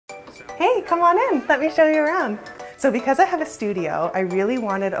Hey, come on in, let me show you around. So because I have a studio, I really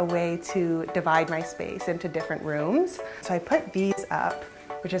wanted a way to divide my space into different rooms. So I put these up,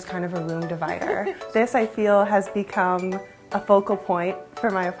 which is kind of a room divider. This, I feel, has become a focal point for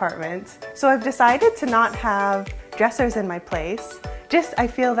my apartment. So I've decided to not have dressers in my place. Just, I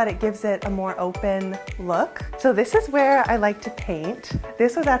feel that it gives it a more open look. So this is where I like to paint.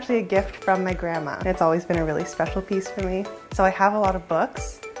 This was actually a gift from my grandma. It's always been a really special piece for me. So I have a lot of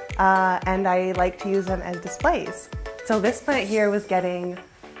books and I like to use them as displays. So this plant here was getting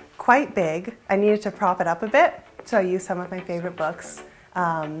quite big. I needed to prop it up a bit. So I used some of my favorite books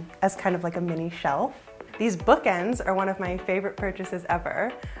as kind of like a mini shelf. These bookends are one of my favorite purchases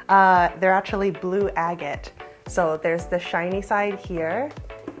ever. They're actually blue agate. So there's the shiny side here,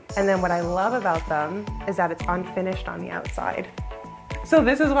 and then what I love about them is that it's unfinished on the outside. So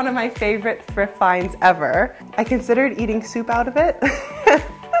this is one of my favorite thrift finds ever. I considered eating soup out of it,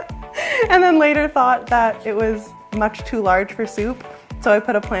 and then later thought that it was much too large for soup, so I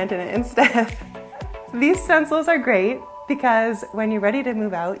put a plant in it instead. These stencils are great because when you're ready to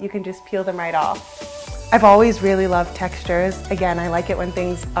move out, you can just peel them right off. I've always really loved textures. Again, I like it when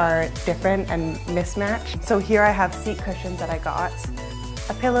things are different and mismatched. So here I have seat cushions that I got.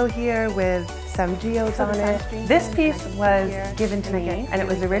 A pillow here with some geodes on it. This piece was given to me and it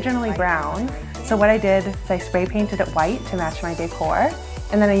was originally brown. So what I did is I spray painted it white to match my decor,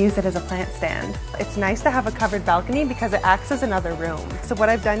 and then I used it as a plant stand. It's nice to have a covered balcony because it acts as another room. So what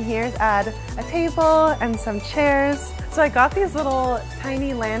I've done here is add a table and some chairs. So I got these little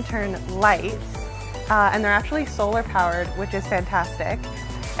tiny lantern lights. And they're actually solar powered, which is fantastic.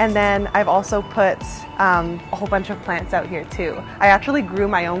 And then I've also put a whole bunch of plants out here too. I actually grew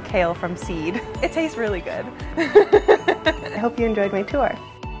my own kale from seed. It tastes really good. I hope you enjoyed my tour.